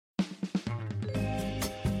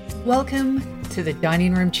Welcome to the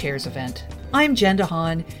Dining Room Chairs event. I'm Jen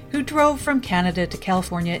DeHaan, who drove from Canada to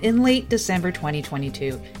California in late December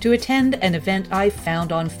 2022 to attend an event I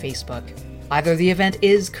found on Facebook. Either the event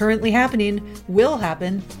is currently happening, will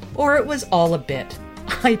happen, or it was all a bit.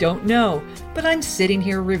 I don't know, but I'm sitting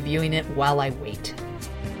here reviewing it while I wait.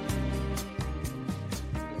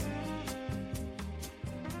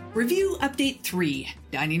 Review Update 3,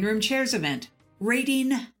 Dining Room Chairs event.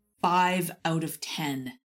 Rating 5 out of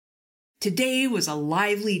 10. Today was a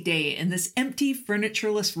lively day in this empty,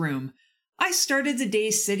 furnitureless room. I started the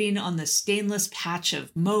day sitting on the stainless patch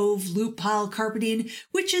of mauve loop pile carpeting,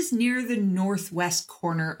 which is near the northwest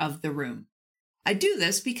corner of the room. I do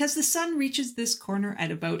this because the sun reaches this corner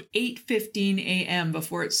at about 8:15 a.m.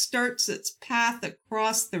 before it starts its path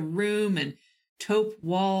across the room and taupe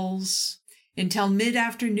walls until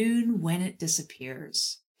mid-afternoon when it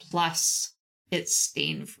disappears. Plus, its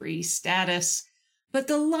stain-free status. But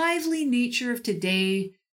the lively nature of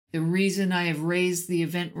today, the reason I have raised the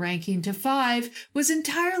event ranking to 5, was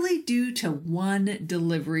entirely due to one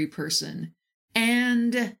delivery person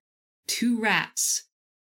and 2 rats.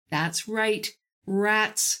 That's right,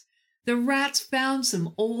 rats. The rats found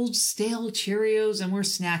some old stale Cheerios and were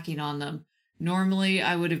snacking on them. Normally,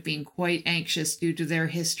 I would have been quite anxious due to their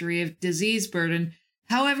history of disease burden.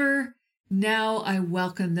 However, now I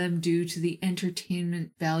welcome them due to the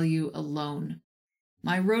entertainment value alone.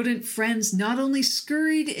 My rodent friends not only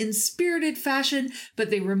scurried in spirited fashion, but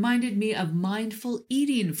they reminded me of mindful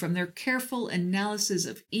eating from their careful analysis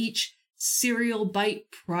of each cereal bite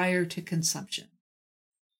prior to consumption.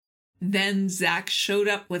 Then Zach showed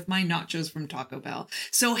up with my nachos from Taco Bell.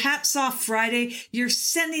 So hats off, Friday. You're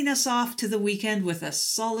sending us off to the weekend with a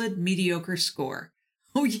solid, mediocre score.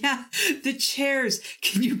 Oh yeah, the chairs.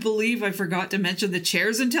 Can you believe I forgot to mention the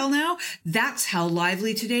chairs until now? That's how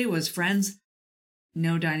lively today was, friends.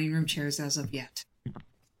 No dining room chairs as of yet.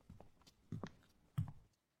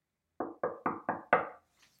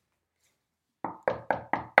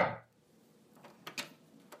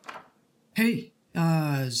 Hey,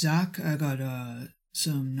 Zach, I got,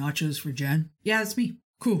 some nachos for Jen. Yeah, it's me.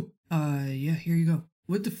 Cool. Yeah, here you go.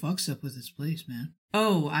 What the fuck's up with this place, man?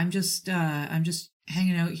 Oh, I'm just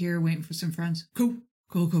hanging out here waiting for some friends. Cool.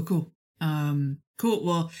 Cool.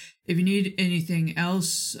 Well, if you need anything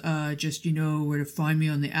else, just, you know where to find me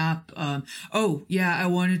on the app. Oh, yeah, I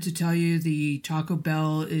wanted to tell you the Taco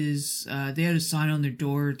Bell is, they had a sign on their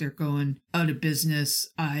door. They're going out of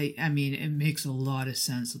business. I mean, it makes a lot of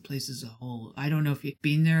sense. The place as a whole. I don't know if you've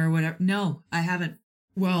been there or whatever. No, I haven't.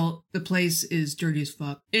 Well, the place is dirty as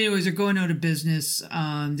fuck. Anyways, they're going out of business.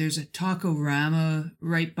 There's a Taco-Rama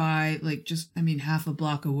right by, like, half a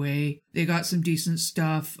block away. They got some decent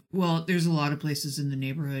stuff. Well, there's a lot of places in the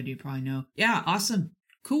neighborhood, you probably know. Yeah, awesome.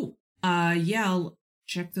 Cool. Yeah, I'll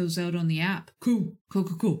check those out on the app. Cool.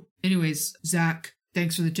 Anyways, Zach,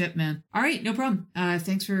 thanks for the tip, man. All right, no problem.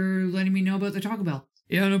 Thanks for letting me know about the Taco Bell.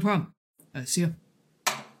 Yeah, no problem. See ya.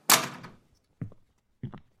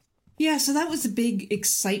 Yeah, so that was the big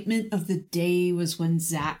excitement of the day was when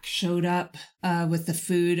Zach showed up with the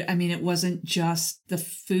food. I mean, it wasn't just the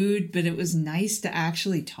food, but it was nice to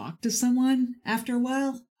actually talk to someone after a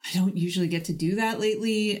while. I don't usually get to do that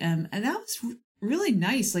lately. And that was really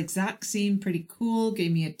nice. Like, Zach seemed pretty cool,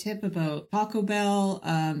 gave me a tip about Taco Bell.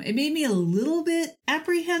 It made me a little bit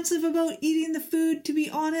apprehensive about eating the food, to be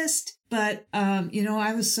honest. But,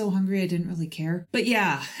 I was so hungry I didn't really care. But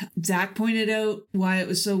yeah, Zach pointed out why it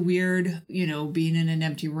was so weird, being in an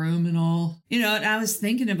empty room and all. And I was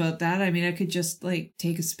thinking about that. I mean, I could just,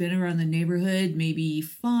 take a spin around the neighborhood, maybe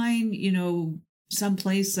find, some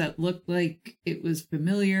place that looked like it was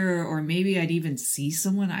familiar, or maybe I'd even see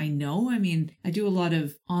someone I know. I mean, I do a lot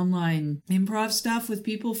of online improv stuff with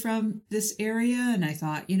people from this area, and I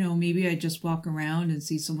thought, maybe I'd just walk around and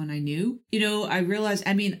see someone I knew. I realized,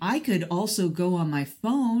 I could also go on my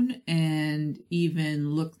phone and even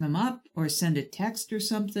look them up or send a text or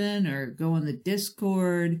something, or go on the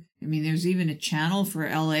Discord. I mean, there's even a channel for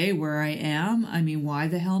LA where I am. I mean, why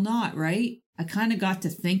the hell not, right? I kind of got to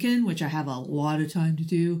thinking, which I have a lot of time to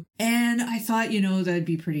do. And I thought, that'd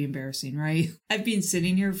be pretty embarrassing, right? I've been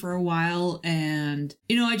sitting here for a while and,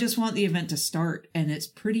 I just want the event to start. And it's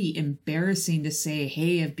pretty embarrassing to say,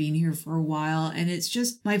 hey, I've been here for a while. And it's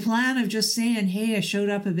just my plan of just saying, hey, I showed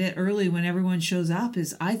up a bit early when everyone shows up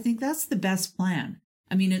is I think that's the best plan.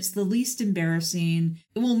 I mean, it's the least embarrassing.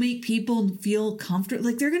 It will make people feel comfortable.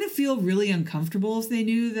 Like, they're going to feel really uncomfortable if they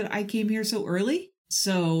knew that I came here so early.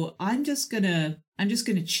 So I'm just gonna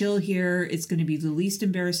chill here. It's gonna be the least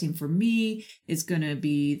embarrassing for me. It's gonna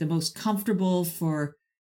be the most comfortable for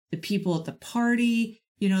the people at the party.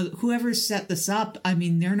 whoever set this up, I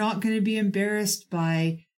mean, they're not going to be embarrassed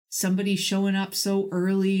by somebody showing up so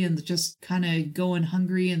early and just kind of going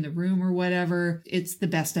hungry in the room or whatever. It's the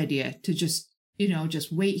best idea to just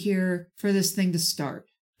wait here for this thing to start.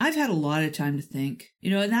 I've had a lot of time to think,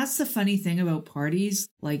 and that's the funny thing about parties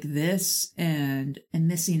like this and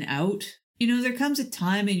missing out. There comes a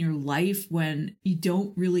time in your life when you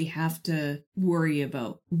don't really have to worry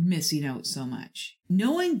about missing out so much.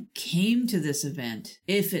 No one came to this event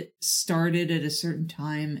if it started at a certain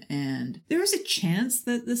time, and there was a chance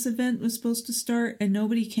that this event was supposed to start and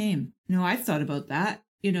nobody came. I've thought about that.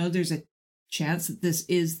 There's a chance that this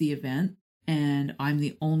is the event and I'm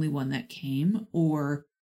the only one that came, or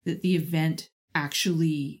that the event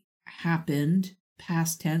actually happened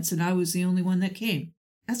past tense and I was the only one that came.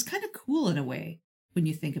 That's kind of cool in a way when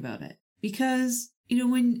you think about it. Because,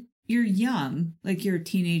 when you're young, like you're a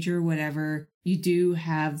teenager or whatever, you do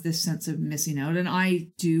have this sense of missing out. And I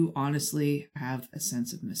do honestly have a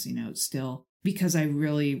sense of missing out still because I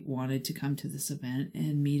really wanted to come to this event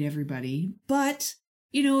and meet everybody. But,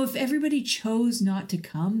 if everybody chose not to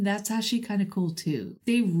come, that's actually kind of cool too.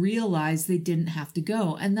 They realized they didn't have to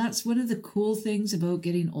go. And that's one of the cool things about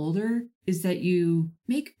getting older is that you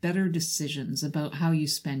make better decisions about how you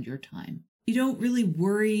spend your time. You don't really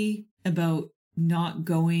worry about not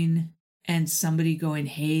going and somebody going,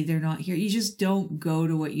 hey, they're not here. You just don't go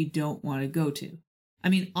to what you don't want to go to. I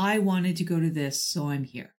mean, I wanted to go to this, so I'm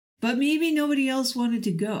here. But maybe nobody else wanted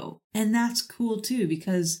to go. And that's cool too,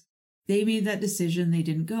 because they made that decision. They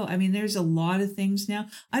didn't go. I mean, there's a lot of things now.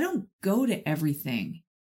 I don't go to everything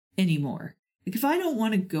anymore. Like if I don't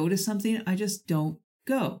want to go to something, I just don't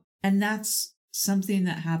go. And that's something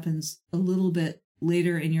that happens a little bit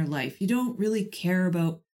later in your life. You don't really care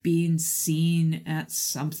about being seen at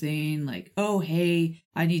something like, oh, hey,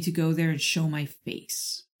 I need to go there and show my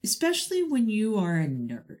face. Especially when you are a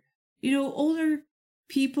nerd. Older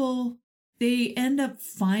people, they end up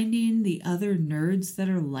finding the other nerds that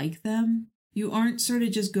are like them. You aren't sort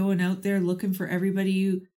of just going out there looking for everybody.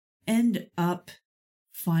 You end up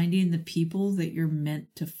finding the people that you're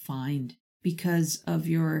meant to find because of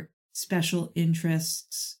your special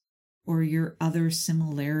interests or your other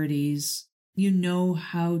similarities. You know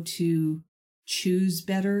how to choose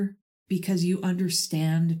better because you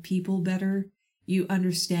understand people better. You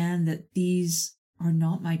understand that these are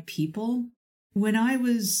not my people. When I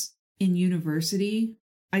was in university,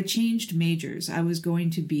 I changed majors. I was going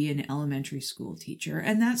to be an elementary school teacher,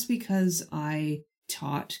 and that's because I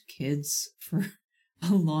taught kids for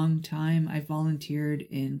a long time. I volunteered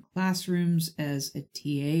in classrooms as a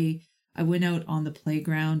TA. I went out on the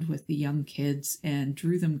playground with the young kids and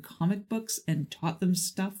drew them comic books and taught them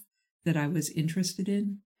stuff that I was interested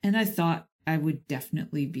in. And I thought I would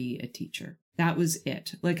definitely be a teacher. That was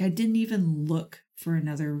it. Like I didn't even look for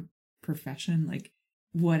another profession, like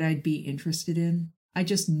what I'd be interested in. I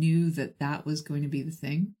just knew that that was going to be the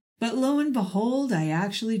thing. But lo and behold, I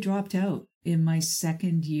actually dropped out in my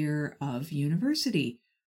second year of university.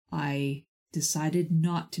 I decided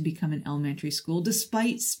not to become an elementary school,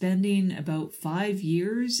 despite spending about 5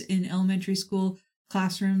 years in elementary school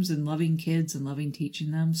classrooms and loving kids and loving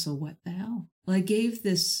teaching them. So what the hell? Well, I gave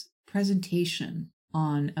this presentation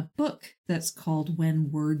on a book that's called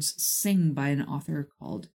When Words Sing by an author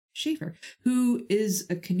called Schaefer, who is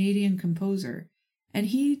a Canadian composer. And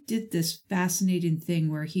he did this fascinating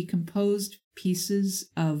thing where he composed pieces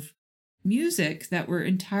of music that were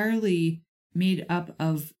entirely made up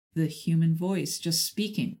of the human voice, just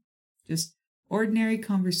speaking, just ordinary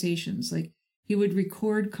conversations. Like he would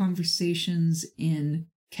record conversations in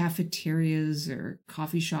cafeterias or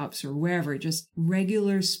coffee shops or wherever, just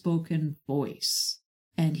regular spoken voice.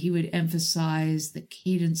 And he would emphasize the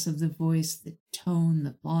cadence of the voice, the tone,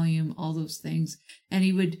 the volume, all those things. And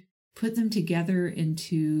he would put them together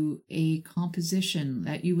into a composition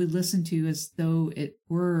that you would listen to as though it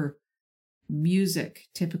were music,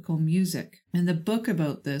 typical music. And the book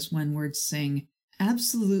about this, When Words Sing,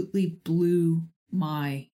 absolutely blew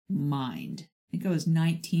my mind. I think I was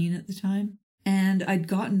 19 at the time. And I'd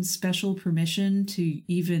gotten special permission to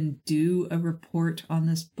even do a report on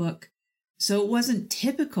this book. So it wasn't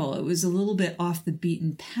typical. It was a little bit off the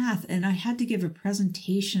beaten path. And I had to give a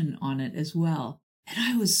presentation on it as well. And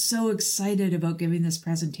I was so excited about giving this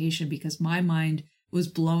presentation because my mind was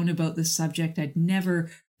blown about the subject. I'd never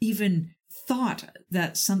even thought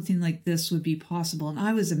that something like this would be possible. And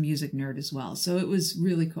I was a music nerd as well. So it was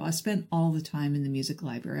really cool. I spent all the time in the music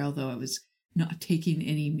library, although I was not taking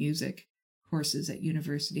any music courses at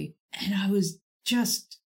university. And I was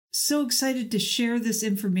just so excited to share this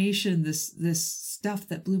information, this stuff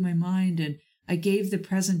that blew my mind. And I gave the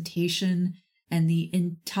presentation and the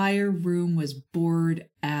entire room was bored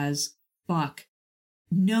as fuck.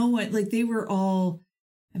 No one, like they were all,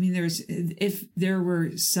 I mean, if there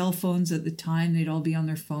were cell phones at the time, they'd all be on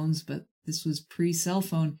their phones, but this was pre-cell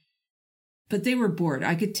phone. But they were bored.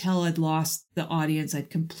 I could tell I'd lost the audience. I'd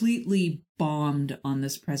completely bombed on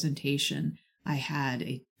this presentation. I had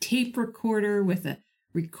a tape recorder with a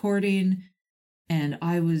recording, and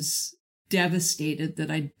I was devastated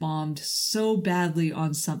that I'd bombed so badly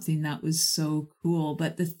on something that was so cool.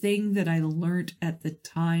 But the thing that I learned at the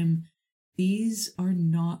time, these are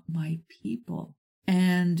not my people.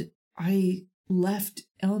 And I left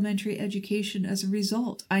elementary education as a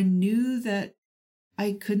result. I knew that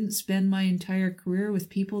I couldn't spend my entire career with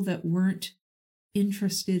people that weren't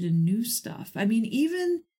interested in new stuff. I mean,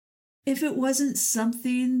 even if it wasn't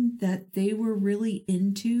something that they were really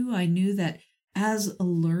into, I knew that as a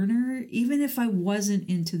learner, even if I wasn't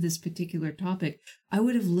into this particular topic, I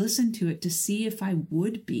would have listened to it to see if I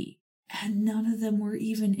would be. And none of them were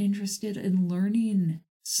even interested in learning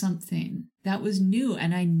something that was new.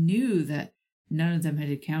 And I knew that none of them had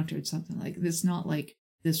encountered something like this. Not like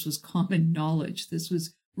this was common knowledge. This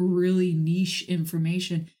was really niche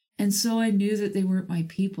information. And so I knew that they weren't my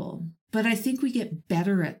people. But I think we get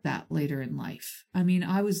better at that later in life. I mean,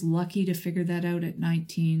 I was lucky to figure that out at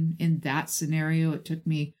 19. In that scenario, it took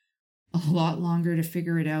me a lot longer to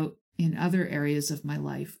figure it out in other areas of my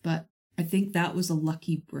life. But I think that was a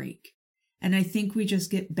lucky break. And I think we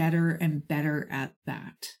just get better and better at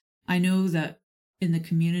that. I know that in the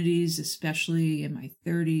communities, especially in my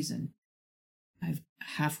 30s, and I'm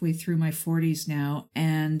halfway through my 40s now,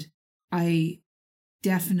 and I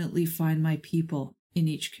definitely find my people in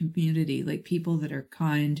each community, like people that are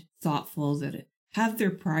kind, thoughtful, that have their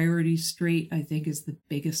priorities straight, I think is the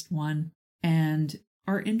biggest one, and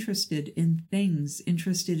are interested in things,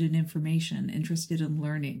 interested in information, interested in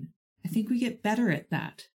learning. I think we get better at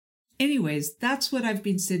that. Anyways, that's what I've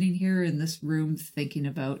been sitting here in this room thinking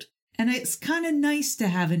about. And it's kind of nice to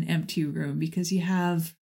have an empty room because you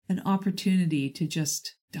have an opportunity to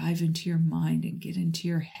just dive into your mind and get into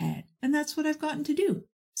your head. And that's what I've gotten to do.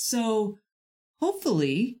 So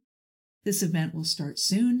hopefully this event will start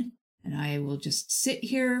soon and I will just sit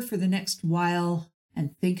here for the next while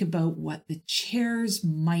and think about what the chairs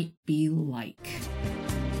might be like.